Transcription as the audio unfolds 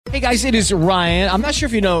Hey guys, it is Ryan. I'm not sure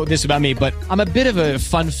if you know this about me, but I'm a bit of a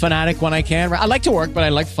fun fanatic when I can. I like to work, but I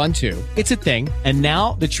like fun too. It's a thing. And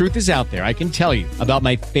now the truth is out there. I can tell you about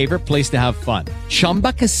my favorite place to have fun.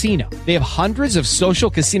 Chumba Casino. They have hundreds of social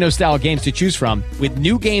casino style games to choose from with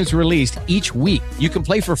new games released each week. You can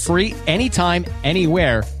play for free anytime,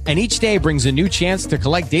 anywhere. And each day brings a new chance to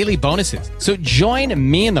collect daily bonuses. So join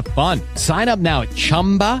me in the fun. Sign up now at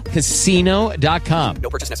ChumbaCasino.com. No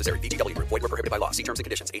purchase necessary. VGW. Void where prohibited by law. See terms and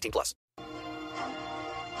conditions. 18 plus.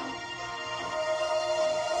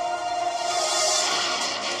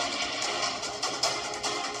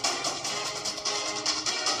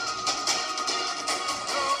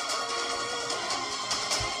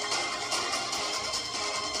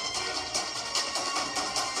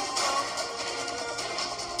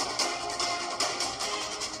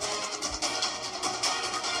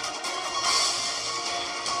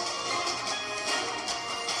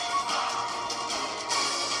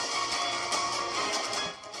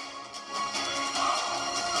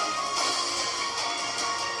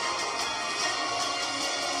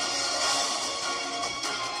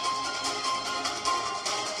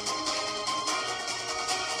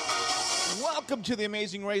 Welcome to the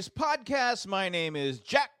Amazing Race podcast. My name is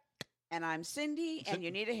Jack. And I'm Cyndi, and you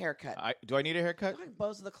need a haircut. Do I need a haircut? Look like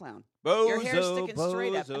Bozo the Clown. Bozo, your hair's sticking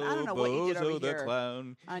straight up. And I don't know what you did over the here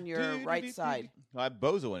clown. On your right side. I'm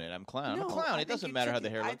bozoing it. I'm clown. No, I'm a clown. It doesn't matter how the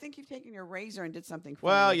hair looks. I think you've taken your razor and did something funny.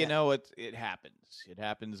 Well, with you it. know, it happens. It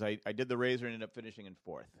happens. I did the razor and ended up finishing in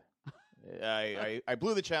fourth. I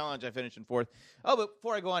blew the challenge. I finished in fourth. Oh, but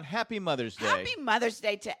before I go on, Happy Mother's Day. Happy Mother's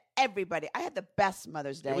Day to everybody. I had the best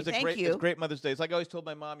Mother's Day. It was Thank great, you. It's great Mother's Day. It's like I always told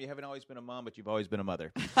my mom, you haven't always been a mom, but you've always been a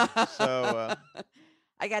mother. So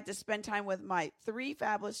I got to spend time with my 3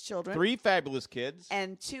 fabulous children. 3 fabulous kids.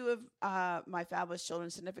 And 2 of my fabulous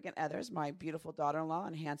children's significant others, my beautiful daughter-in-law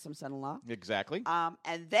and handsome son-in-law. Exactly.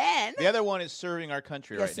 And then the other one is serving our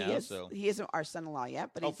country yes, right he now. is. So He isn't our son-in-law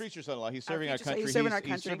yet, but future son-in-law. He's serving our future son- country. he's serving our He's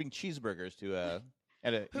country. serving cheeseburgers to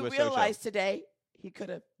at a who USO realized show. today he could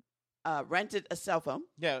have rented a cell phone.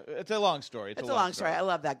 Yeah, it's a long story. It's a long story. I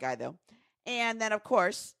love that guy, though. And then, of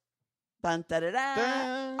course, Dun.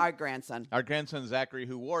 our grandson. Our grandson Zachary,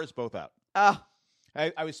 who wore us both out. Oh,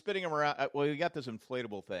 I was spitting him around. Well, we got this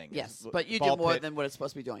inflatable thing. yes, It's but you ball do more pit. than what it's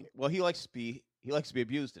supposed to be doing. Well, he likes to be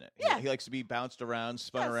abused in it. Yeah. He likes to be bounced around,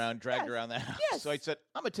 spun Yes, around, dragged yes, around the house. yes. So I said,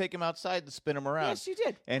 I'm going to take him outside to spin him around. Yes, you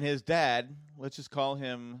did. And his dad, let's just call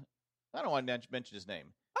him, I don't want to mention his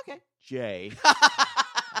name, Okay. Jay,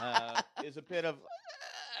 is a bit of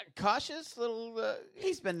cautious little.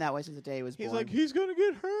 He's been that way since the day he was He's born. like, he's going to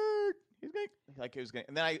get hurt. He's going like he was going,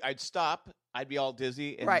 and then I'd stop. I'd be all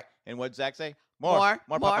dizzy. And, Right. And what'd Zach say? more,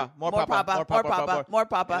 Papa, more Papa, more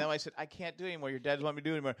Papa. And then I said, I can't do it anymore. Your dad doesn't want me to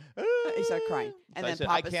do it anymore. He started crying. And So I then said,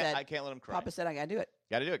 Papa said, I can't let him cry. Papa said, I got to do it.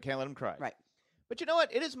 Got to do it. Can't let him cry. Right. But you know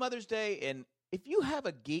what? It is Mother's Day, and if you have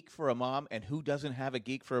a geek for a mom, and who doesn't have a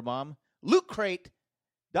geek for a mom,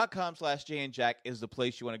 LootCrate.com/Jay and Jack is the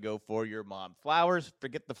place you want to go for your mom. Flowers,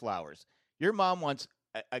 forget the flowers. Your mom wants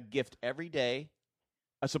a gift every day,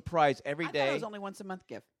 a surprise every I day. thought it was only once a month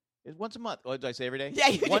gift. It's once a month. Oh, did I say every day? Yeah,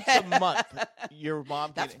 you once did. a month. Your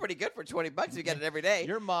mom. That's pretty good for $20 if you get it every day.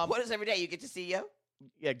 Your mom. What is every day? You get to see you?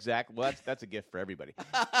 Yeah, exactly. Well, that's a gift for everybody.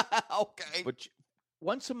 Okay. But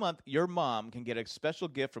once a month, your mom can get a special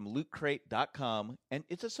gift from LootCrate.com, and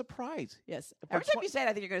it's a surprise. Yes. For Every time you say it,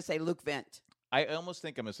 I think you're going to say Luke Vent. I almost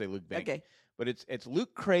think I'm going to say Luke Bank. Okay. But it's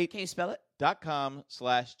LootCrate.com/Jay Can you spell it?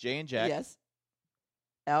 and Jack. Yes.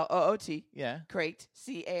 LOOT. Yeah. Crate.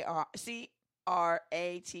 CRATE.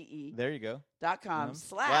 There you go. .com /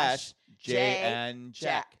 Jay and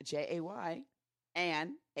Jack. JAY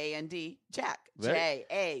and AND Jack. There-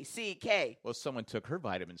 JACK. Well, someone took her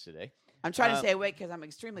vitamins today. I'm trying to stay awake because I'm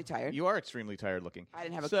extremely tired. You are extremely tired looking. I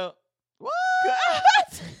didn't have a So, what?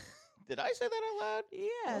 did I say that out loud?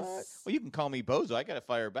 Yes. What? Well, you can call me Bozo. I got to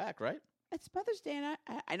fire back, right? It's Mother's Day, and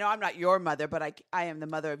I know I'm not your mother, but I am the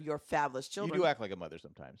mother of your fabulous children. You do act like a mother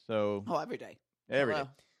sometimes. So Oh, every day. every day.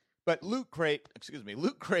 Hello. But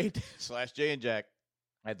LootCrate/Jay and Jack.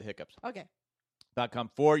 I had the hiccups. Okay. .com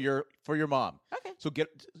for your mom. Okay. So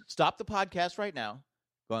stop the podcast right now.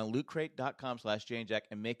 Go on LootCrate.com/Jay and Jack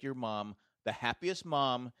and make your mom the happiest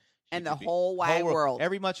mom And the could be. whole wide world.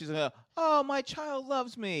 Every month she's gonna go, oh, my child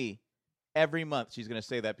loves me. Every month she's gonna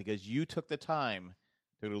say that because you took the time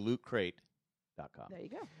to go to LootCrate.com. There you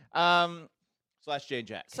go. /Jay and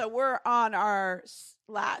Jack. So we're on our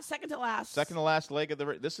second to last leg of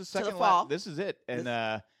the. This is second the fall. This is it,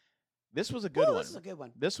 and this was a good one. This is a good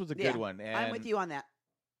one. This was a good one. And, I'm with you on that.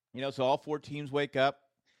 You know, so all 4 teams wake up.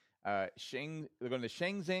 They're going to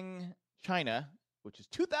Shenzhen, China, which is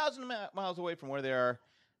 2,000 miles away from where they are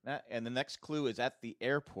And the next clue is at the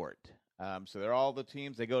airport. So they're all the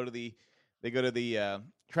teams. They go to the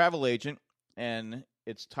travel agent, and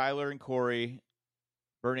it's Tyler and Corey,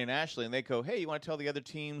 Bernie and Ashley, and they go, "Hey, you want to tell the other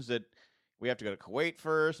teams that we have to go to Kuwait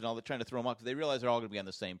first?" And all they're trying to throw them off because they realize they're all going to be on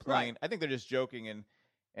the same plane. Right. I think they're just joking,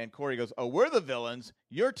 and Corey goes, "Oh, we're the villains.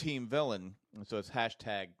 You're team villain." And so it's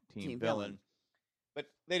hashtag team villain. But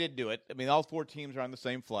they didn't do it. I mean, all 4 teams are on the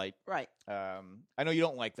same flight. Right. I know you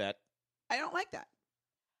don't like that. I don't like that.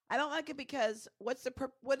 I don't like it because what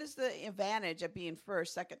is the advantage of being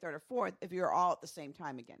first, second, third, or fourth if you're all at the same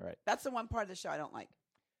time again? Right. That's the one part of the show I don't like.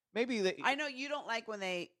 Maybe I know you don't like when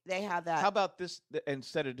they have that. How about this?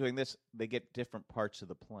 Instead of doing this, they get different parts of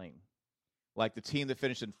the plane. Like the team that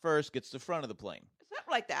finished in first gets the front of the plane. It's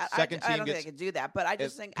not like that. Second I team don't think they can do that, but I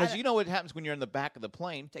just think because you know what happens when you're in the back of the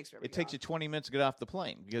plane. It takes you 20 minutes to get off the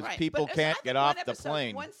plane because right. people But can't get off the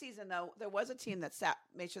plane. One season though, there was a team that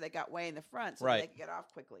made sure they got way in the front so Right. they could get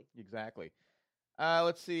off quickly. Exactly.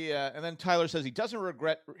 Let's see. And then Tyler says he doesn't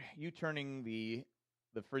regret U-turning the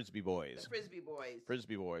Frisbee boys. The Frisbee boys.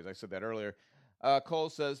 Frisbee boys. I said that earlier. Cole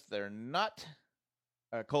says they're not.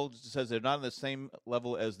 Cole says they're not on the same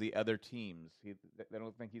level as the other teams. They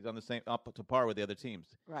don't think he's on the same up to par with the other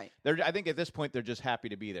teams. Right. I think at this point they're just happy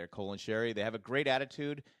to be there. Cole and Sherry. They have a great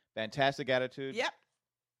attitude, fantastic attitude. Yep.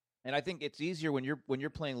 And I think it's easier when you're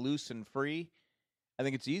playing loose and free. I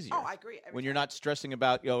think it's easier. Oh, I agree. When you're not stressing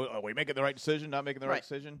about, are we making the right decision, not making the right Right.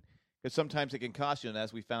 decision? Because sometimes it can cost you, and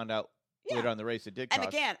as we found out Yeah. later on in the race, it did cost. And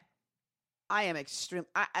again, I am extreme.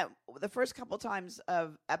 The first couple times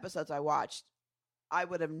of episodes I watched, I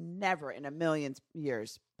would have never in a million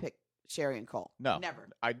years picked Sherry and Cole. No, never.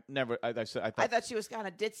 I never. I thought she was kind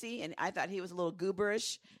of ditzy, and I thought he was a little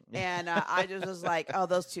gooberish. And I just was like, oh,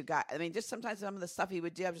 those two guys. I mean, just sometimes some of the stuff he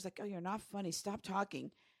would do, I was just like, oh, you're not funny. Stop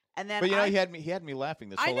talking. And then, but he had me laughing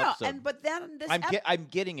this whole I know. episode. But then this, I'm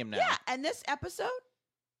getting him now. yeah. And this episode,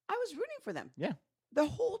 I was rooting for them. Yeah. The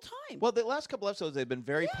whole time. Well, the last couple episodes they've been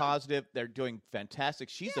very positive. They're doing fantastic.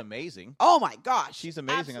 She's amazing. Oh my gosh, She's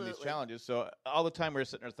amazing on these Absolutely. challenges. So all the time we're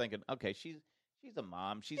sitting there thinking, okay, she's a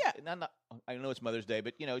mom. She's not. I know it's Mother's Day,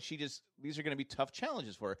 but these are going to be tough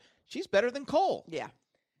challenges for her. She's better than Cole. Yeah.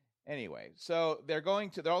 Anyway, so they're all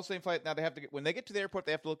the same flight. Now they have to when they get to the airport,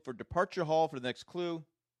 they have to look for departure hall for the next clue.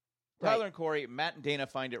 Right. Tyler and Corey, Matt and Dana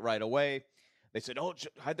find it right away. They said, "Oh,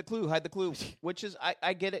 hide the clue," which is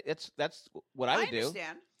I get it. That's what I would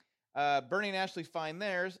understand. do. Bernie and Ashley find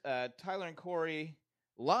theirs. Tyler and Corey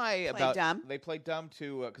lie about dumb. They play dumb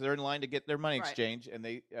because they're in line to get their money Right. exchange, and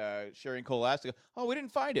they Sherry and Cole ask, "Oh, we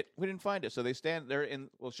didn't find it." So they stand there in.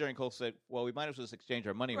 Well, Sherry and Cole said, "Well, we might as well just exchange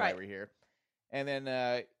our money while Right. we're here." And then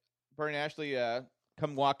Bernie and Ashley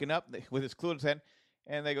come walking up with his clue in his hand.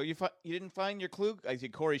 And they go, you didn't find your clue? I see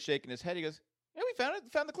Corey shaking his head. He goes, yeah, we found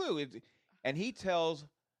it. Found the clue. And he tells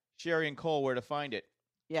Sherry and Cole where to find it.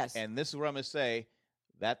 Yes. And this is what I'm going to say.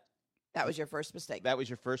 That was your first mistake. That was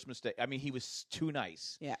your first mistake. I mean, he was too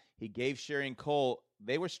nice. Yeah. He gave Sherry and Cole,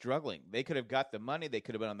 they were struggling. They could have got the money. They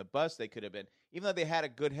could have been on the bus. They could have been, even though they had a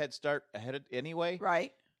good head start ahead of, anyway.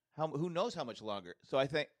 Right. Who knows how much longer? So I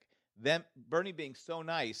think Bernie being so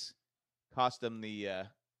nice cost them the.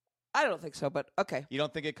 I don't think so, but okay. You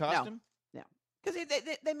don't think it cost him? No. Because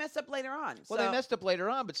they messed up later on. Well, so they messed up later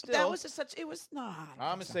on, but still. that was just it was not. I'm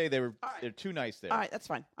going to say they're too nice there. All right, that's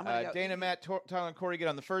fine. I'm gonna go. Dana, Matt, Tyler, and Corey get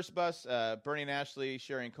on the first bus. Bernie and Ashley,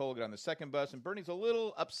 Sherry and Cole get on the second bus. And Bernie's a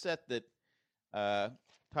little upset that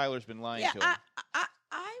Tyler's been lying to him.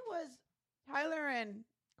 I was Tyler and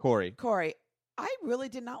Corey. I really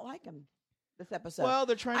did not like him this episode. Well,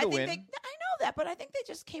 they're trying to win. I know that, but I think they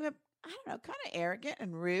just came up, I don't know, kind of arrogant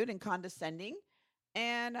and rude and condescending.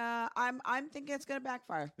 And I'm thinking it's going to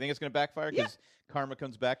backfire. You think it's going to backfire because karma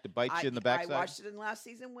comes back to bite you in the backside? I watched it in last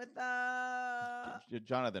season with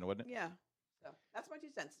Jonathan, wasn't it? Yeah. So that's my 2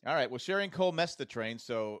 cents. All right. Well, Sherry and Cole messed the train,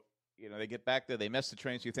 so they get back there. They mess the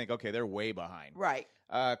train, so you think, okay, they're way behind. Right.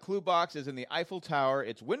 Clue box is in the Eiffel Tower.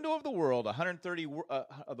 It's window of the world, 130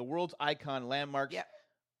 of the world's icon landmarks. Yep.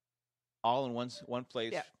 All in one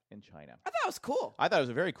place in China. I thought it was cool. I thought it was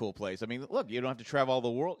a very cool place. I mean, look, you don't have to travel all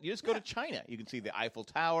the world. You just go to China. You can see the Eiffel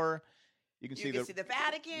Tower. You can see the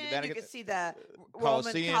Vatican. You can see the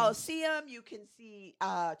Colosseum. Roman Colosseum. You can see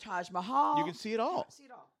Taj Mahal. You can see it all. See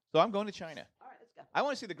it all. So I'm going to China. All right, let's go. I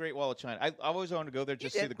want to see the Great Wall of China. I always wanted to go there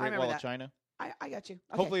just to see the Great Wall of China. I got you.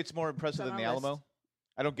 Okay. Hopefully it's more impressive than the Alamo.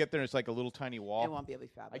 I don't get there and it's like a little tiny wall. It won't be able to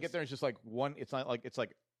be fabulous. I get there and it's just like one. It's not like it's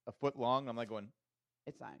like a foot long. I'm like going.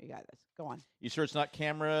 It's fine. You got this. Go on. You sure it's not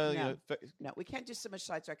camera? No, no, we can't do so much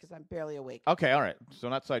sidetrack because I'm barely awake. Okay, all right. So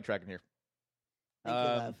not sidetracking here. Thank you,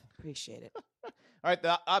 love. Appreciate it. All right,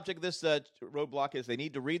 the object of this roadblock is they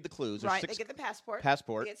need to read the clues. There's Right. 6 They get the passport.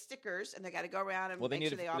 passport. They get stickers, and they got to go around and Well, they make need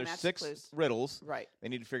sure they all there's match 6 the clues. riddles. Right. They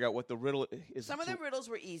need to figure out what the riddle is. Some of the riddles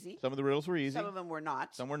were easy. Some of the riddles were easy. Some of them were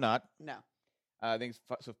not. Some were not. No. I think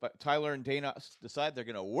Tyler and Dana decide they're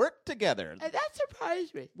going to work together. And that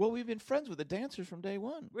surprised me. Well, we've been friends with the dancers from day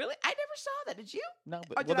one. Really? I never saw that. Did you? No,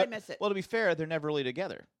 but Or did I miss it? Well, to be fair, they're never really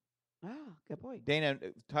together. Oh, good point.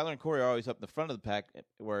 Tyler and Corey are always up in the front of the pack,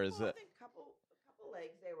 whereas Well, I think a couple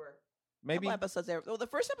legs they were. maybe Couple episodes they were. Well, the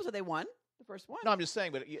first episode they won. The first one. no. I'm just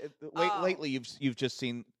saying, but lately you've just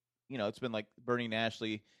seen, it's been like Bernie and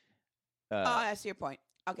Ashley. I see your point.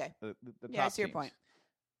 Okay. The Yeah, top I see your teams. point.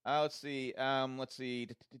 Let's see.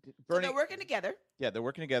 So Bernie. they're working together. Yeah, they're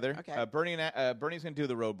working together. Okay. Bernie's going to do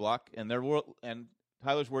the roadblock, and and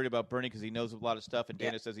Tyler's worried about Bernie because he knows a lot of stuff, and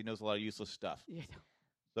Dana says he knows a lot of useless stuff. Yeah.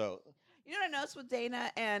 So You know what I noticed with Dana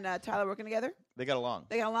and Tyler working together? they got along.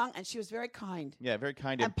 They got along, and she was very kind Yeah, very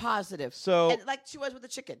kind and positive. So and like she was with the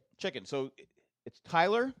chicken. chicken. So it's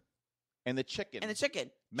Tyler and the chicken. And the chicken.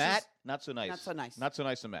 Matt, She's not so nice. not so nice. Not so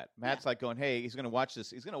nice to Matt. Matt's like going, hey, he's going to watch this.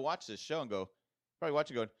 He's going to watch this show and go, probably watch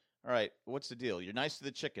it going, all right, what's the deal? You're nice to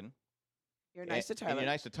the chicken. You're nice to And Tyler. you're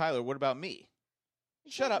nice to Tyler. What about me?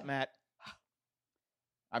 Shut up, Exactly. Matt.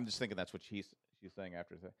 I'm just thinking that's what she's saying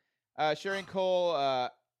after that. Sherry and Cole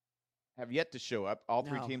have yet to show up. All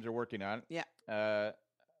 3 No. teams are working on it. Yeah.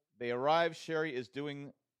 They arrive. Sherry is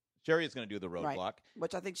going to do the roadblock. Right.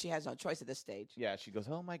 Which I think she has no choice at this stage. Yeah, she goes,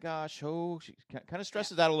 oh, my gosh. Oh, she kind of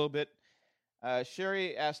stresses out a little bit.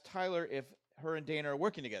 Sherry asks Tyler if her and Dana are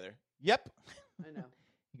working together. Yep. I know.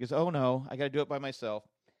 He goes, oh, no, I got to do it by myself.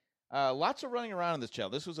 Lots of running around in this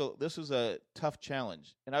challenge. This was a tough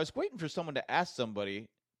challenge. And I was waiting for someone to ask somebody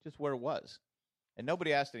just where it was. And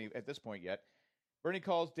nobody asked any at this point yet. Bernie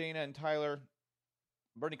calls Dana and Tyler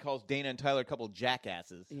a couple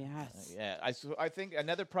jackasses. Yes. Yeah, I think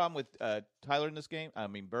another problem with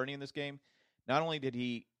Bernie in this game, not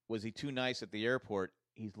only was he too nice at the airport,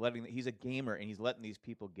 he's a gamer and he's letting these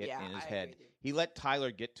people get in his head. He let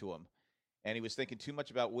Tyler get to him, and he was thinking too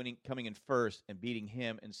much about coming in first and beating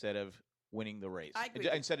him instead of winning the race. I agree.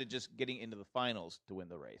 Instead of just getting into the finals to win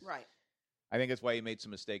the race. Right. I think that's why he made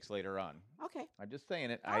some mistakes later on. Okay. I'm just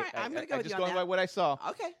saying it. All right, I'm gonna go with just you on going that. by what I saw.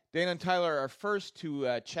 Okay. Dana and Tyler are first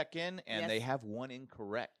to check in, and Yes. they have one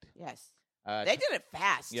incorrect. Yes. Uh, They did it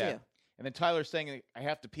fast yeah. too. And then Tyler's saying, I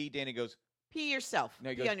have to pee. Dana goes, Pee yourself. no,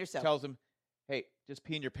 he Pee goes, on yourself. tells him, hey, just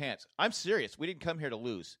pee in your pants. I'm serious. We didn't come here to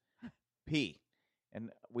lose. Pee.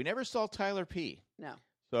 And we never saw Tyler pee. No.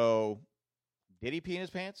 So did he pee in his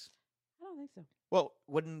pants? I don't think so. Well,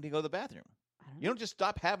 wouldn't he go to the bathroom? I don't You don't just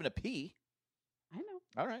stop having to pee. I know.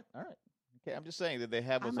 All right. Okay, I'm just saying that they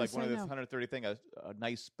have I'm was gonna like one of say this no. 130 thing, a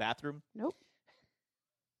nice bathroom. Nope.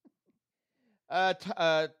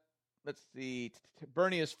 Let's see.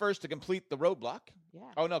 Bernie is first to complete the roadblock. Yeah.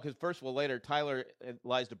 Oh, no, because first, later, Tyler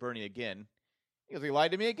lies to Bernie again. He goes, he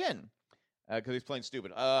lied to me again because he's playing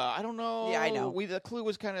stupid. I don't know. Yeah, I know. The clue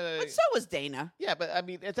was kind of. But so was Dana. Yeah, but I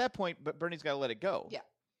mean, at that point, but Bernie's got to let it go. Yeah.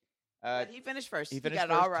 Uh, But he finished first. he He, finished got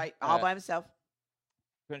it all first. right, all Uh, by himself.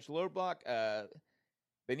 Finish the roadblock.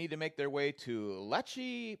 They need to make their way to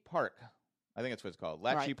Latchy Park. I think that's what it's called.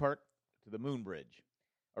 Latchy Right. Park to the Moon Bridge.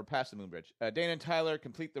 Or past the Moon Bridge. Dana and Tyler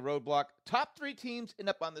complete the roadblock. Top 3 teams end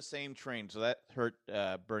up on the same train, so that hurt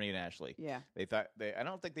Bernie and Ashley. Yeah. I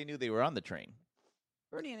don't think they knew they were on the train.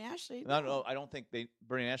 Bernie and Ashley. No, I don't think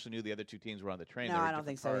Bernie and Ashley knew the other 2 teams were on the train. No, They were I don't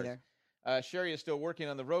think different so cars. either. Sherry is still working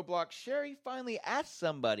on the roadblock. Sherry finally asked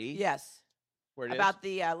somebody Yes. where it is. About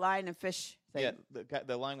the lion and fish thing. Yeah,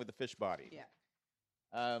 the line with the fish body.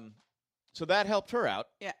 Yeah. So that helped her out.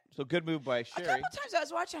 Yeah. So good move by A Sherry. couple times I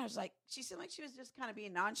was watching, I was like, she seemed like she was just kind of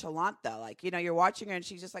being nonchalant, though. Like, you're watching her and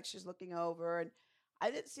she's just like, she's looking over. And I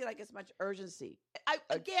didn't see like as much urgency.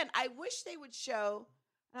 I wish they would show,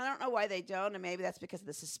 and I don't know why they don't. And maybe that's because of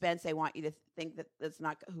the suspense. They want you to think that it's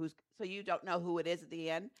not so you don't know who it is at the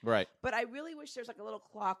end. Right. But I really wish there's like a little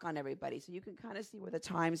clock on everybody so you can kind of see where the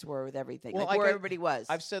times were with everything, Well, like where I- everybody was.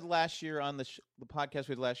 I've said last year on the podcast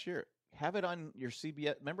we did last year, have it on your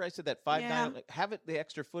CBS. Remember I said that 5/9. Have it the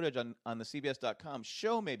extra footage on the CBS.com.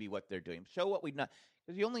 Show maybe what they're doing. Show what we've not,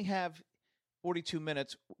 because you only have 42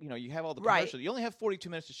 minutes. You have all the Right. commercials. You only have 42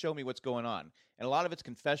 minutes to show me what's going on, and a lot of it's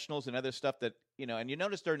confessionals and other stuff that And you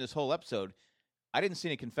notice during this whole episode, I didn't see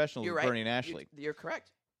any confessionals You're with right. Bernie and Ashley. You're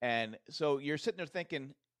correct. And so you're sitting there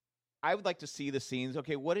thinking, I would like to see the scenes.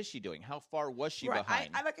 Okay, what is she doing? How far was she Right.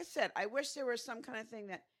 behind? I like I said, I wish there was some kind of thing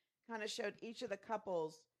that kind of showed each of the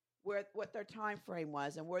couples, what their time frame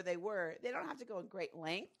was and where they were. They don't have to go in great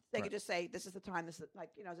length. They could just say, this is the time. This is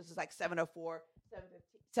this is like 7:04,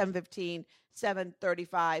 7:15,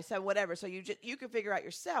 7:35, 7 whatever. So you can figure out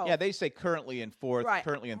yourself. Yeah, they say currently in fourth,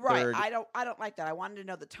 currently in third. I don't like that. I wanted to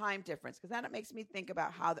know the time difference because then it makes me think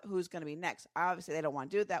about who's going to be next. Obviously, they don't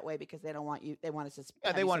want to do it that way because they don't want you. They want to suspend.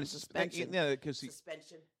 Yeah, they want suspension.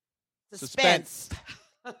 Suspension. Suspense.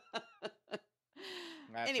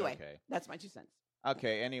 Anyway, okay. that's my 2 cents.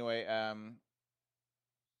 Okay. Anyway,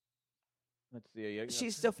 let's see.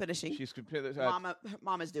 She's still finishing. She's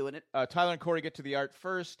Mama's doing it. Tyler and Corey get to the art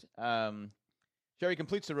first. Sherry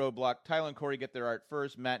completes the roadblock. Tyler and Corey get their art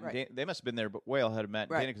first. Matt and Dana, they must have been there, but way ahead of Matt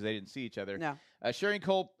and Dana because they didn't see each other. No. Sherry and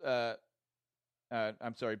Cole.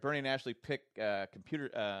 I'm sorry. Bernie and Ashley pick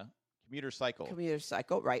commuter cycle. Commuter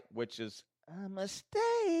cycle, right? Which is a mistake.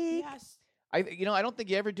 Yes. I don't think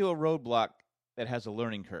you ever do a roadblock that has a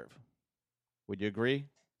learning curve. Would you agree?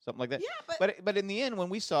 Something like that? Yeah, but in the end, when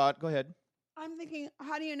we saw it, go ahead. I'm thinking,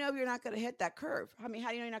 how do you know you're not going to hit that curve? I mean, how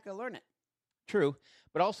do you know you're not going to learn it? True,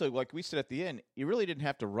 but also, like we said at the end, you really didn't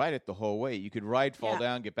have to ride it the whole way. You could ride, fall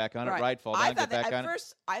down, get back on it, ride, fall down, get back on it. At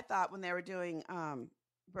first, I thought when they were doing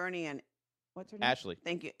Bernie and what's her name? Ashley.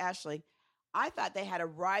 Thank you, Ashley. I thought they had to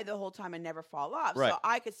ride the whole time and never fall off. Right. So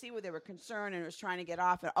I could see where they were concerned and was trying to get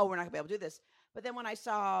off. And we're not going to be able to do this. But then when I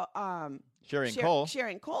saw Sherry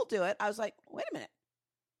and Cole do it, I was like, wait a minute.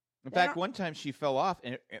 In fact, one time she fell off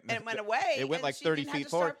and it went away. It went like 30 feet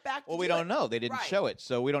forward. Well, we don't know. They didn't show it,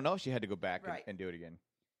 so we don't know if she had to go back and do it again.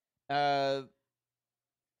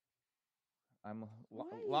 I'm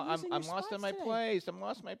lost in my place. I'm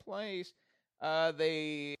lost in my place.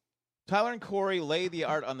 Tyler and Corey lay the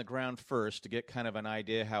art on the ground first to get kind of an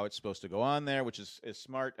idea how it's supposed to go on there, which is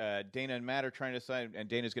smart. Dana and Matt are trying to decide, and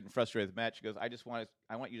Dana's getting frustrated with Matt. She goes, I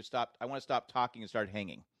want you to stop. I want to stop talking and start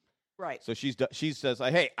hanging. Right. So she says,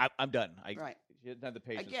 like, hey, I'm done. Right. She doesn't have the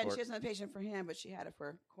patience Again, for it. she doesn't have the patience for him, but she had it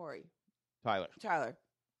for Corey. Tyler.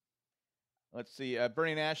 Let's see.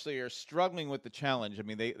 Bernie and Ashley are struggling with the challenge. I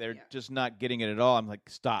mean, they're just not getting it at all. I'm like,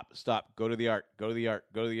 stop. Go to the art. Go to the art.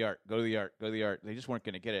 Go to the art. Go to the art. Go to the art. They just weren't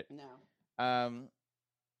going to get it. No.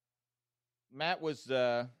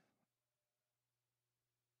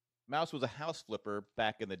 Mouse was a house flipper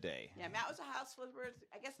back in the day. Yeah, Matt was a house flipper.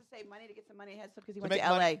 I guess to save money, to get some money ahead because he went to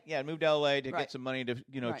L.A. Yeah, moved to L.A. to get some money to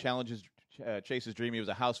challenge chase his dream. He was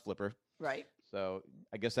a house flipper. Right. So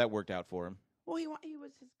I guess that worked out for him. Well, his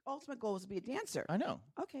ultimate goal was to be a dancer. I know.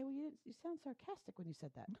 Okay, well, you sound sarcastic when you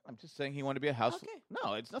said that. I'm just saying he wanted to be a house flipper.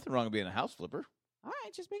 No, it's nothing wrong with being a house flipper. All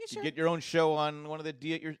right, just making sure. You get your own show on one of the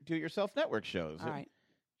do-it-yourself network shows. All right.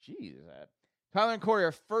 Jeez. Tyler and Corey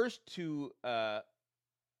are first to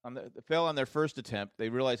fail on their first attempt. They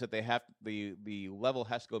realize that they have the level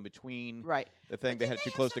has to go in between the thing. They had it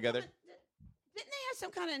too close together. Didn't they have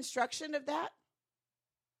some kind of instruction of that?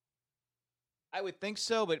 I would think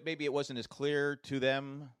so, but maybe it wasn't as clear to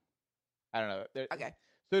them. I don't know. Okay.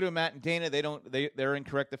 So do Matt and Dana. They're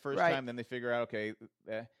incorrect the first time. Then they figure out, okay.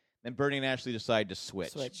 Then Bernie and Ashley decide to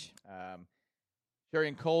switch. Sherry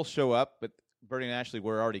and Cole show up, but Bernie and Ashley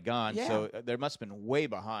were already gone, so there must have been way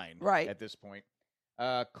behind at this point.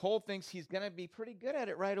 Cole thinks he's going to be pretty good at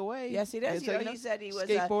it right away. Yes, he does. He said he was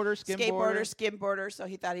skateboarder, skimboarder, so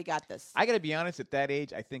he thought he got this. I got to be honest, at that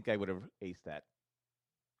age, I think I would have aced that.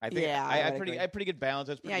 I think I had pretty good balance.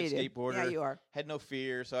 I was pretty good skateboarder. Yeah, you are. Had no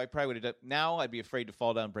fear, so I probably would have done. Now I'd be afraid to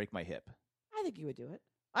fall down and break my hip. I think you would do it.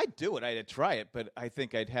 I'd do it. I'd try it, but I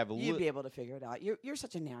think I'd have a little. You'd be able to figure it out. You're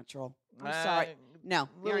such a natural. I'm sorry. No.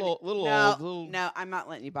 Little old. No, I'm not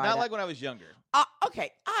letting you buy Not that. like when I was younger. Okay,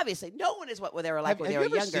 obviously. No one is what they were like when they were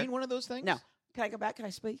younger. Have younger. you ever seen one of those things? No. Can I go back? Can I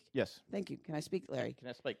speak? Yes. Thank you. Can I speak, Larry? Can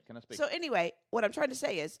I speak? So anyway, what I'm trying to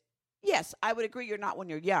say is, yes, I would agree you're not when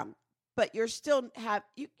you're young, but you're still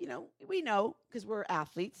we know because we're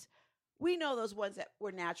athletes. We know those ones that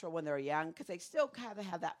were natural when they're young because they still kind of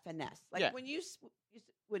have that finesse. Like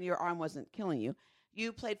when your arm wasn't killing you,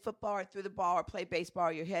 you played football or threw the ball or played baseball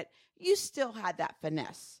or you hit, you still had that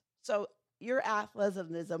finesse. So your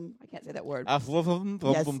athleticism, I can't say that word. Athleticism.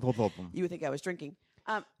 Yes, you would think I was drinking.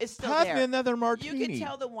 It's still Have there. me another martini. You can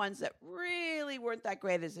tell the ones that really weren't that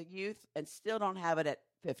great as a youth and still don't have it at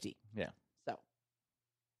 50. Yeah. So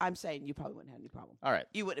I'm saying you probably wouldn't have any problem. All right.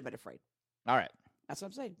 You wouldn't have been afraid. All right. That's what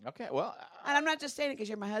I'm saying. Okay, well. And I'm not just saying it because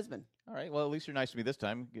you're my husband. All right, well, at least you're nice to me this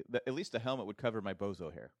time. At least the helmet would cover my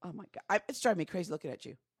bozo hair. Oh, my God. It's driving me crazy looking at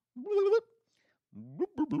you.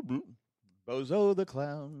 Bozo the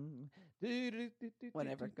clown.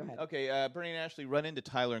 Whatever, go ahead. Okay, Bernie and Ashley run into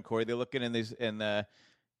Tyler and Corey. They look in and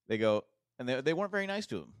they go, and they weren't very nice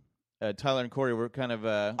to him. Tyler and Corey were kind of.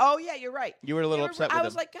 Oh, yeah, you're right. You were a little upset with them. I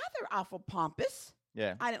was like, God, they're awful pompous.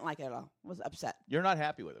 Yeah. I didn't like it at all. I was upset. You're not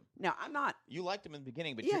happy with him. No, I'm not. You liked him in the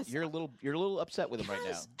beginning, but Yes. you're a little upset with him right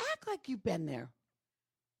now. Guys, act like you've been there.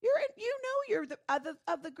 You're the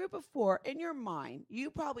of the group of 4 in your mind. You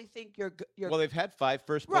probably think you're Well, they've had 5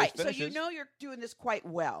 first place right. finishes. So you know you're doing this quite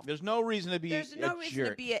well. There's no reason to be There's no a reason jerk.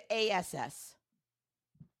 to be an ASS.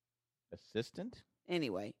 Assistant?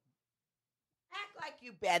 Anyway, act like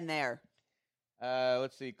you've been there.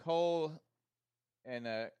 Let's see. Cole and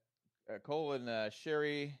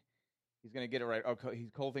Sherry. He's going to get it right. Oh,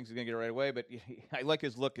 Cole thinks he's going to get it right away, but I like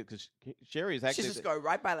his look because Sherry is actually She's just going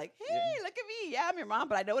right by like, hey, look at me. Yeah, I'm your mom,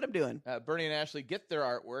 but I know what I'm doing. Bernie and Ashley get their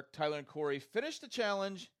artwork. Tyler and Corey finish the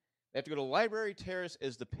challenge. They have to go to Library Terrace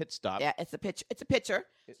as the pit stop. Yeah, it's a picture. It's a picture.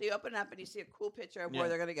 So you open it up and you see a cool picture of where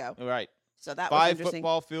they're going to go. All right. So that was 5 interesting.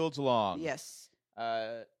 football fields long. Yes.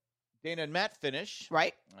 Dana and Matt finish.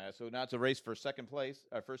 Right. So now it's a race for first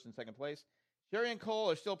and second place. Sherry and Cole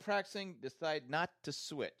are still practicing, decide not to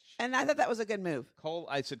switch. And I thought that was a good move.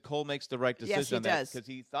 I said Cole makes the right decision Yes, he on that does. because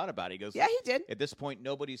he thought about it. He goes, Yeah, he did. At this point,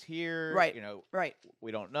 nobody's here. Right. Right.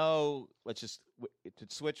 We don't know. Let's just to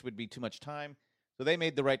switch would be too much time. So they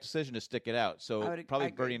made the right decision to stick it out. So I probably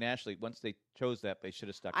agree. Bernie and Ashley, once they chose that, they should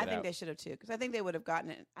have stuck it out. I think they should have too, because I think they would have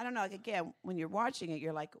gotten it. I don't know. Like again, when you're watching it,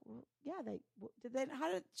 you're like, well, yeah,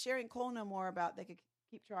 how did Sherry and Cole know more about? They could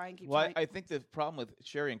keep trying. I think the problem with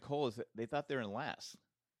Sherry and Cole is that they thought they were in last.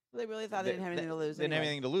 They really thought they didn't have anything to lose. They didn't have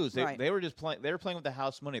anything to lose. Right. They were just playing. They were playing with the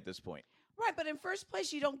house money at this point. Right, but in first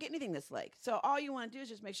place, you don't get anything this leg. So all you want to do is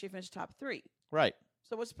just make sure you finish top 3. Right.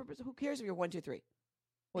 So what's the purpose? Who cares if you're 1, 2, 3?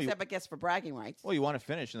 Well, Except I guess for bragging rights. Well, you want to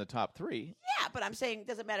finish in the top 3. Yeah, but I'm saying it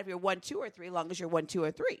doesn't matter if you're 1, 2, or 3, as long as you're 1, 2, or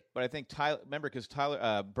 3. But I think remember because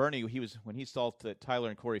Bernie, when he saw that Tyler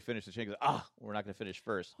and Corey finished the chain, he goes, we're not going to finish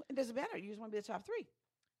first. It doesn't matter. You just want to be the top 3.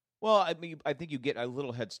 Well, I mean, I think you get a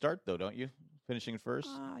little head start though, don't you? Finishing first.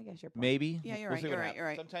 I guess you're maybe. Yeah, you're We'll right. see what You're right. happens. You're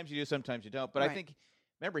right. Sometimes you do, sometimes you don't. But Right. I think,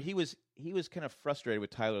 remember, he was kind of frustrated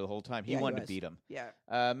with Tyler the whole time. He Yeah, he wanted to was. beat him. Yeah.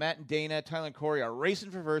 Matt and Dana, Tyler and Corey are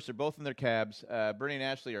racing for first. They're both in their cabs. Bernie and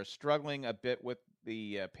Ashley are struggling a bit with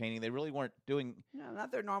the painting. They really weren't doing. No,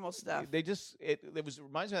 not their normal stuff. They just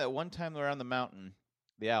reminds me of that one time they were on the mountain,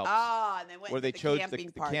 the Alps, And they went where they to chose the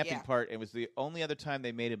camping part. camping Yeah. part. It was the only other time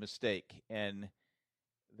they made a mistake, and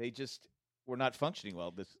they just were not functioning well.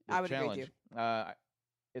 This I would challenge. agree with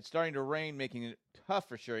It's starting to rain, making it tough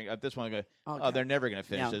for Sherry. At this point, I go, Okay. they're never going to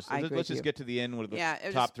finish No, this. I agree Let's with just you. get to the end with the Yeah,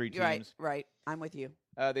 it top was- 3 teams. you're right. I'm with you.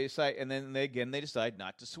 They decide, and then they decide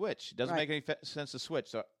not to switch. It doesn't Right. make any sense to switch.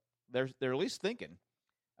 So they're at least thinking.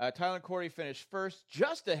 Tyler and Corey finished first,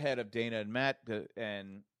 just ahead of Dana and Matt,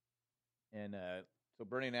 and so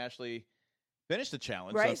Bernie and Ashley finished the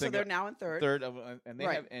challenge. Right, So, so they're now in third. And they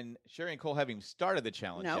Right. have, and Sherry and Cole haven't started the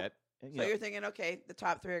challenge No. yet. So you're thinking, okay, the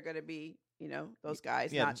top 3 are going to be, those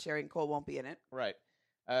guys. Yeah. Not Sherry and Cole won't be in it. Right.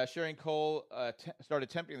 Sherry and Cole start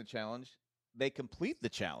attempting the challenge. They complete the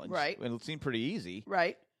challenge. Right. And it seemed pretty easy.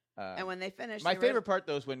 Right. And when they finish, My favorite part,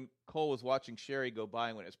 though, is when Cole was watching Sherry go by,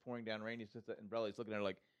 and when it was pouring down rain, he sits at the umbrella. He's looking at her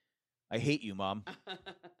like, I hate you, Mom.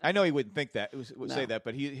 I know he wouldn't think that, would say No. that,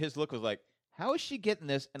 but his look was like, how is she getting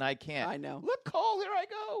this and I can't? I know. Look, Cole, here I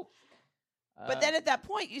go. But then at that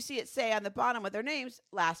point, you see it say on the bottom with their names,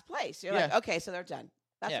 last place. You're like, Yeah. okay, so they're done.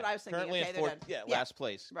 That's what I was thinking. Currently Okay, in they're fourth, done. yeah, last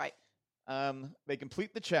place. Right. They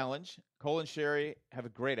complete the challenge. Cole and Sherry have a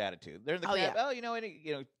great attitude. They're in the Oh, cab.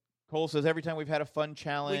 yeah. Cole says every time we've had a fun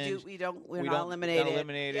challenge, We're not not eliminated.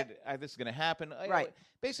 eliminated. This is going to happen. Right.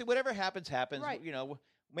 Basically, whatever happens, happens. Right.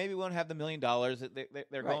 Maybe we won't have the $1 million.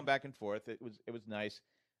 They're going Right. back and forth. It was nice.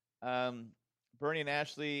 Bernie and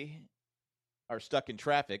Ashley are stuck in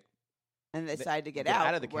traffic. And they decided to get Get out,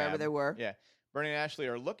 out of the wherever cab. they were. Yeah. Bernie and Ashley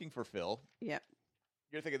are looking for Phil. Yeah.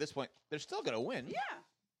 You're thinking at this point, they're still going to win. Yeah.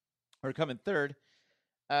 Or come in third.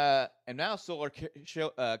 And now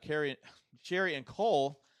Sherry and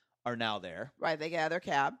Cole are now there. Right. They get out of their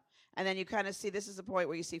cab. And then you kind of see, this is the point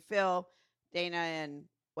where you see Phil, Dana, and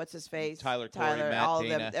what's his face? Tyler, Corey, Matt, all of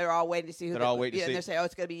Dana. them. They're all waiting to see who They're all waiting to And see. they're saying, oh,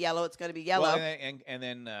 it's going to be yellow. It's going to be yellow. Well, and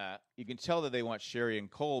then you can tell that they want Sherry and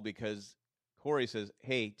Cole because Corey says,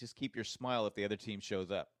 hey, just keep your smile if the other team shows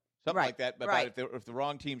up. Something Right, like that. But right. if the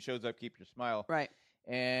wrong team shows up, keep your smile. Right.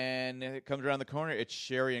 And it comes around the corner. It's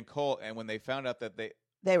Sherry and Cole. And when they found out that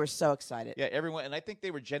They were so excited. everyone, and I think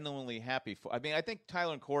they were genuinely happy. I think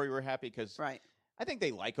Tyler and Corey were happy because Right. I think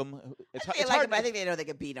they like them. It's I hard. think they know they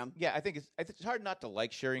could beat them. Yeah, I think it's hard not to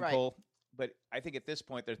like Sherry and Right. Cole. But I think at this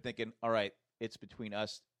point they're thinking, all right, it's between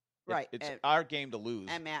us. Right. It's And- our game to lose.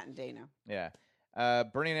 And Matt and Dana. Yeah.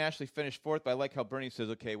 Bernie and Ashley finished fourth, but I like how Bernie says,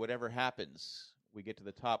 okay, whatever happens, we get to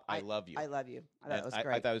the top. I love you. I love you. I thought it was I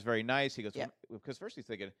great. thought it was very nice. He goes, Yeah. because first he's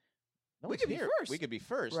thinking, no We one's could be here. first. We could be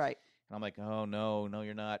first. Right. And I'm like, oh, no,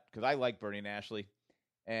 you're not. Because I like Bernie and Ashley.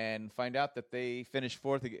 And find out that they finished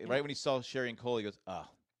fourth. Right when he saw Sherry and Cole, he goes, oh,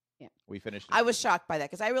 yeah, we finished. I was shocked by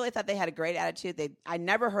that because I really thought they had a great attitude. I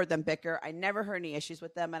never heard them bicker. I never heard any issues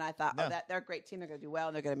with them. And I thought, they're a great team. They're going to do well,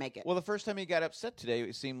 and they're going to make it. Well, the first time he got upset today,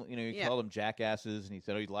 it seemed, he called them jackasses, and he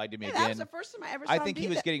said, he lied to me again. That was the first time I ever saw him think do he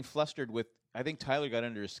was that. getting flustered with, I think Tyler got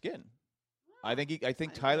under his skin. I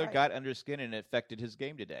think Tyler right. got under his skin, and it affected his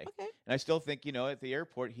game today. Okay. And I still think, at the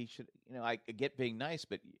airport, he should, I get being nice,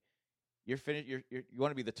 but you're finished. You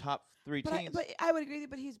want to be the top three teams. But I would agree with you,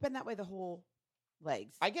 but he's been that way the whole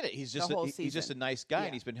legs. I get it. He's just he's just a nice guy,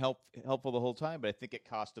 and he's been helpful the whole time. But I think it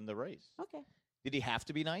cost him the race. Okay. Did he have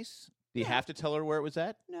to be nice? Did he have to tell her where it was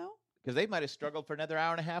at? No. Because they might have struggled for another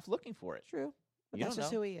hour and a half looking for it. True. But You that's don't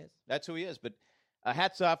just know. who he is. That's who he is. But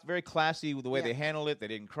hats off, very classy with the way they handled it. They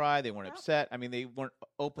didn't cry. They weren't upset. I mean, they weren't The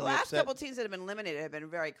openly last upset. couple teams that have been eliminated have been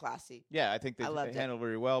very classy. Yeah, I think they loved handled it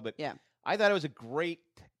very well. But Yeah. I thought it was a great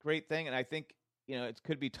thing, and I think it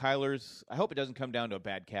could be Tyler's. I hope it doesn't come down to a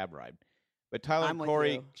bad cab ride. But Tyler I'm and with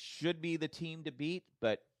Corey you. should be the team to beat.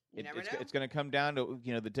 But You never know. it's going to come down to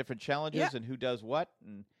the different challenges Yeah. and who does what.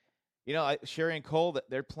 And Sherry and Cole, that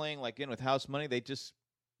they're playing like in with house money. They just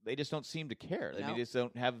don't seem to care. No. They just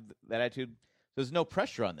don't have that attitude. So there's no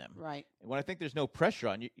pressure on them. Right. And when I think there's no pressure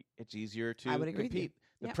on you, it's easier to I would agree with you. compete.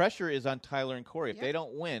 The Yep. pressure is on Tyler and Corey. If Yep. they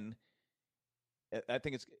don't win, I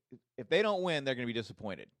think if they don't win, they're going to be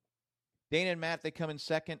disappointed. Dana and Matt, they come in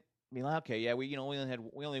second. I mean, okay, yeah, we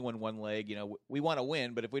only won one leg. We want to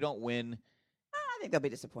win, but if we don't win, I think they'll be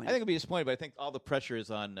disappointed. I think they'll be disappointed. But I think all the pressure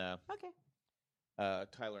is on Okay.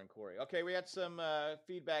 Tyler and Corey. Okay, we had some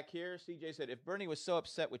feedback here. CJ said, if Bernie was so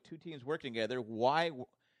upset with two teams working together, why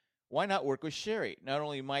not work with Sherry? Not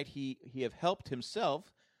only might he have helped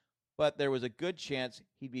himself, but there was a good chance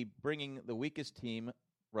he'd be bringing the weakest team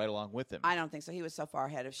right along with him. I don't think so. He was so far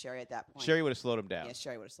ahead of Sherry at that point. Sherry would have slowed him down. Yeah,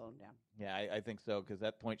 Sherry would have slowed him down. Yeah, I think so, because at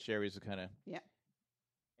that point Sherry's kind of... Yeah.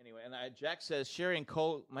 Anyway, and Jack says Sherry and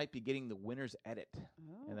Cole might be getting the winner's edit.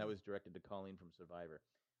 Oh. And that was directed to Colleen from Survivor.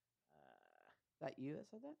 Is that you that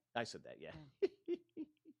said that? I said that, yeah.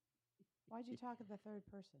 Why'd you talk of the third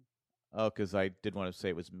person? Oh, because I did want to say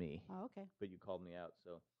it was me. Oh, okay. But you called me out,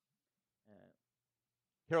 so...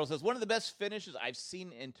 Carol says, one of the best finishes I've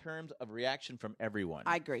seen in terms of reaction from everyone.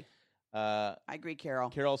 I agree. I agree, Carol.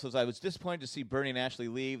 Carol says, I was disappointed to see Bernie and Ashley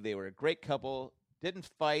leave. They were a great couple, didn't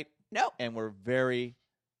fight, Nope. and were very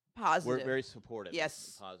Positive. We're very supportive.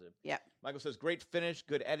 Yes. Positive. Yeah. Michael says, great finish,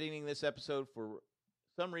 good editing this episode. For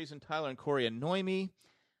some reason, Tyler and Corey annoy me.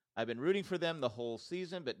 I've been rooting for them the whole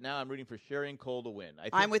season, but now I'm rooting for Sherry and Cole to win.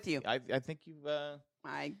 I'm with you. I think you've...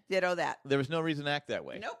 I ditto that. there was no reason to act that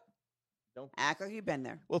way. Nope. Don't act like you've been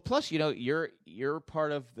there. Well, plus, you're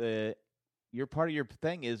part of your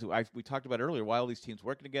thing is we talked about earlier. Why all these teams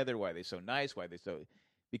working together? Why are they so nice? Why are they so?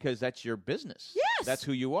 Because that's your business. Yes, that's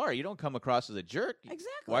who you are. You don't come across as a jerk. Exactly.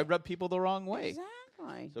 Why rub people the wrong way?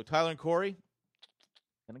 Exactly. So Tyler and Corey,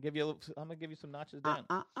 I'm gonna give you some notches down.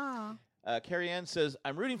 Carrie Ann says,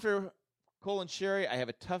 I'm rooting for Cole and Sherry. I've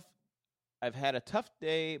had a tough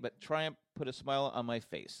day, but triumph put a smile on my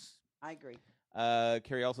face. I agree.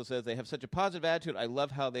 Carrie also says they have such a positive attitude. I love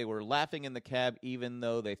how they were laughing in the cab even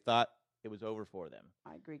though they thought it was over for them.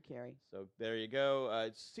 I agree, Carrie. So there you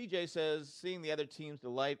go. CJ says, seeing the other team's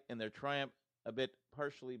delight in their triumph a bit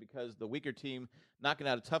partially because the weaker team knocking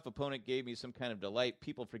out a tough opponent gave me some kind of delight.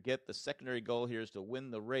 People forget the secondary goal here is to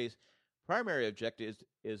win the race. Primary objective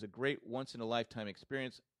is a great once-in-a-lifetime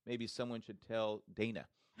experience. Maybe someone should tell Dana.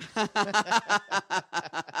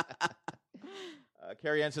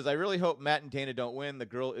 Carrie Ann says, I really hope Matt and Dana don't win. The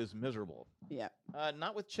girl is miserable. Yeah.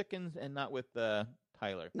 Not with chickens and not with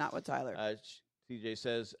Tyler. Not with Tyler. CJ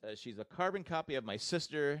says, she's a carbon copy of my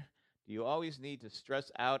sister. Do you always need to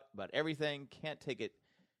stress out about everything? Can't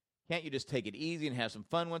you just take it easy and have some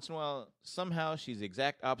fun once in a while? Somehow she's the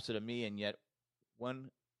exact opposite of me, and yet one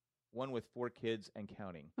with 4 kids and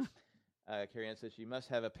counting. Carrie Ann says she must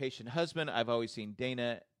have a patient husband. I've always seen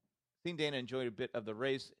Dana enjoy a bit of the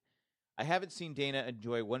race. I haven't seen Dana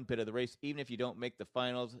enjoy one bit of the race. Even if you don't make the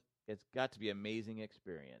finals, it's got to be an amazing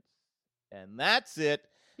experience. And that's it.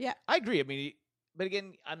 Yeah. I agree. I mean, but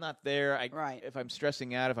again, I'm not there. Right. If I'm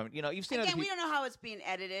stressing out, you've seen Again, other we don't know how it's being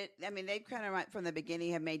edited. I mean, they kind of from the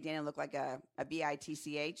beginning have made Dana look like a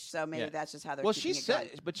bitch. So maybe that's just how they're. Well, keeping she it going.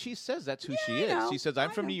 says, but she says that's who she I is. know. She says,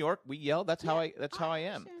 "I'm I from know. New York. We yell. That's how I. That's how I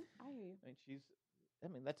am." understand. I hear you.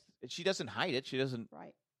 And she doesn't hide it. She doesn't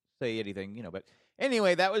Right. say anything, But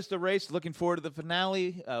anyway, that was the race. Looking forward to the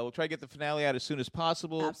finale. We'll try to get the finale out as soon as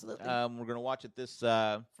possible. Absolutely. We're going to watch it this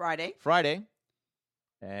Friday. Friday.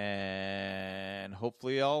 And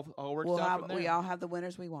hopefully all works out from there. We all have the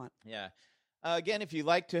winners we want. Yeah. Again, if you'd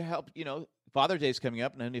like to help, Father's Day's coming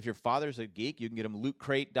up, and if your father's a geek, you can get him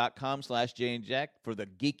lootcrate.com/JayandJack for the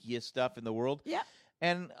geekiest stuff in the world. Yeah.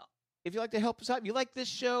 And if you'd like to help us out, if you like this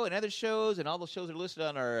show and other shows, and all the shows are listed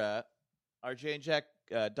on our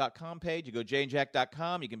JayandJack.com page. You go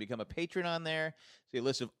JayandJack.com. You can become a patron on there. See a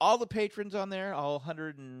list of all the patrons on there. All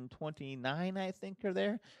 129, I think, are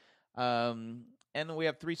there. And then we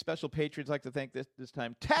have 3 special patrons I'd like to thank this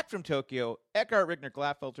time. Tat from Tokyo, Eckhart Rickner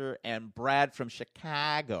Gladfelter, and Brad from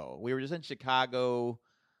Chicago. We were just in Chicago.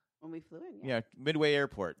 When we flew in, Yeah, Midway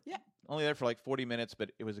Airport. Yeah. Only there for like 40 minutes,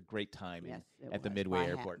 but it was a great time at the Midway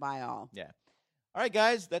Airport. By all. Yeah. All right,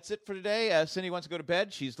 guys, that's it for today. Cyndi wants to go to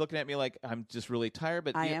bed. She's looking at me like I'm just really tired.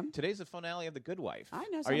 But I am. Today's the finale of The Good Wife. I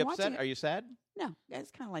know. So Are you I'm upset? watching it. Are you sad? No.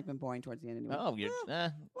 It's kind of like been boring towards the end anyway. Oh,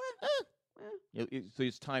 so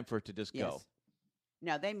it's time for it to just go.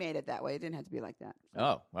 No, they made it that way. It didn't have to be like that.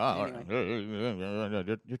 Oh, wow.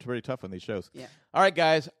 Anyway. You're pretty tough on these shows. Yeah. All right,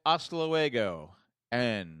 guys. Hasta luego.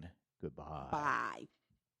 And goodbye. Bye.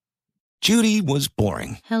 Judy was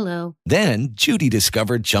boring. Hello. Then Judy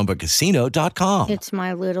discovered ChumbaCasino.com. It's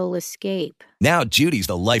my little escape. Now Judy's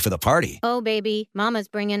the life of the party. Oh, baby, mama's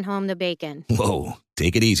bringing home the bacon. Whoa,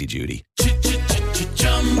 take it easy, Judy.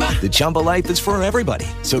 The Chumba life is for everybody.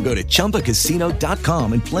 So go to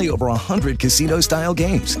ChumbaCasino.com and play over 100 casino-style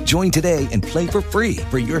games. Join today and play for free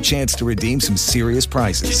for your chance to redeem some serious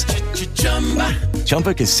prizes.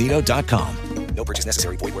 ChumbaCasino.com. No purchase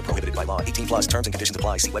necessary. Void where prohibited by law. 18+ terms and conditions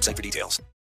apply. See website for details.